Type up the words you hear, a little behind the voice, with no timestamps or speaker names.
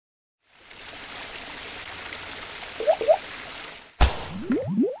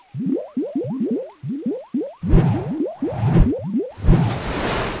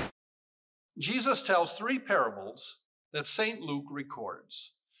Jesus tells three parables that St. Luke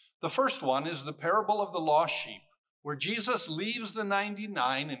records. The first one is the parable of the lost sheep, where Jesus leaves the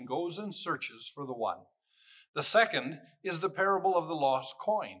 99 and goes and searches for the one. The second is the parable of the lost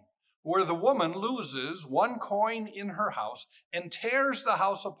coin, where the woman loses one coin in her house and tears the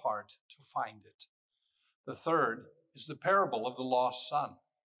house apart to find it. The third is the parable of the lost son.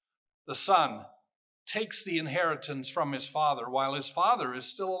 The son takes the inheritance from his father while his father is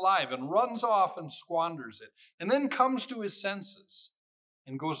still alive and runs off and squanders it, and then comes to his senses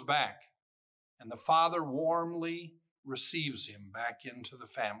and goes back. And the father warmly receives him back into the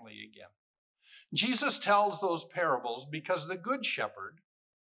family again. Jesus tells those parables because the Good Shepherd,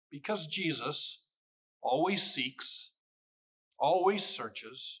 because Jesus always seeks, always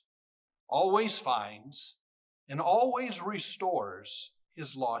searches, always finds, and always restores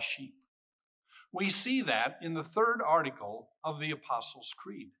his lost sheep. We see that in the third article of the Apostles'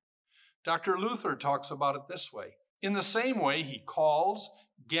 Creed. Dr. Luther talks about it this way. In the same way, he calls,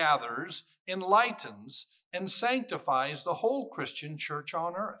 gathers, enlightens, and sanctifies the whole Christian church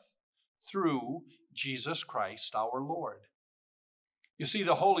on earth through Jesus Christ our Lord. You see,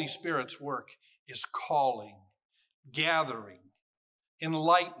 the Holy Spirit's work is calling, gathering,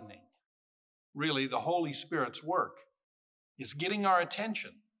 enlightening. Really, the Holy Spirit's work is getting our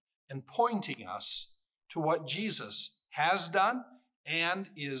attention and pointing us to what Jesus has done and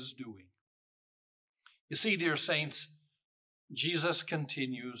is doing. You see, dear saints, Jesus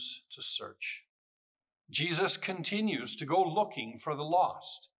continues to search. Jesus continues to go looking for the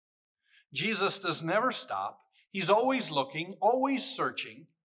lost. Jesus does never stop. He's always looking, always searching.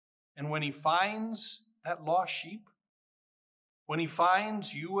 And when he finds that lost sheep, when he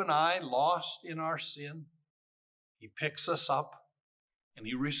finds you and I lost in our sin, he picks us up and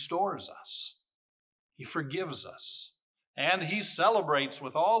he restores us. He forgives us. And he celebrates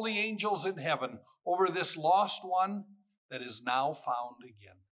with all the angels in heaven over this lost one that is now found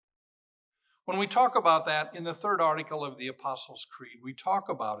again. When we talk about that in the third article of the Apostles' Creed, we talk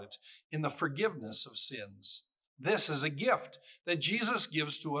about it in the forgiveness of sins. This is a gift that Jesus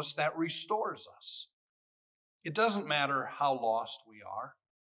gives to us that restores us. It doesn't matter how lost we are.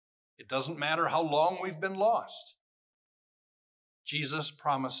 It doesn't matter how long we've been lost. Jesus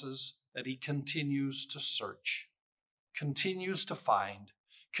promises that he continues to search, continues to find,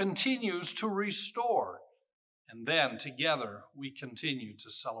 continues to restore, and then together we continue to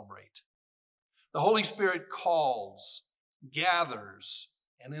celebrate. The Holy Spirit calls, gathers,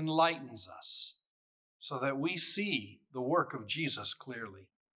 and enlightens us so that we see the work of Jesus clearly.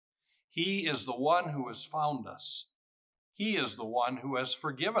 He is the one who has found us. He is the one who has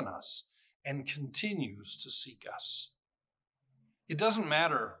forgiven us and continues to seek us. It doesn't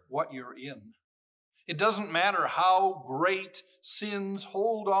matter what you're in. It doesn't matter how great sin's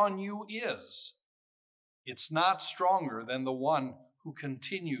hold on you is. It's not stronger than the one who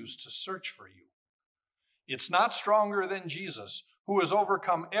continues to search for you. It's not stronger than Jesus, who has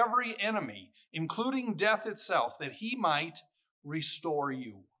overcome every enemy, including death itself, that he might restore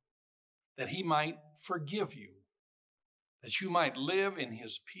you, that he might forgive you, that you might live in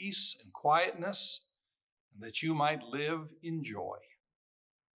his peace and quietness, and that you might live in joy.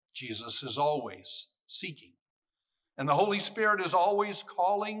 Jesus is always seeking, and the Holy Spirit is always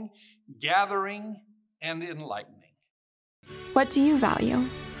calling, gathering, and enlightening. What do you value?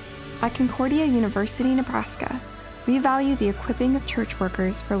 At Concordia University, Nebraska, we value the equipping of church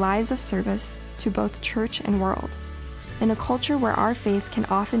workers for lives of service to both church and world. In a culture where our faith can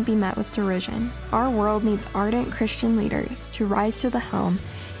often be met with derision, our world needs ardent Christian leaders to rise to the helm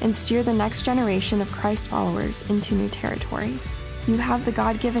and steer the next generation of Christ followers into new territory. You have the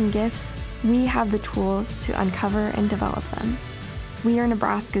God-given gifts, we have the tools to uncover and develop them. We are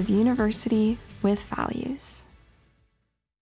Nebraska's university with values.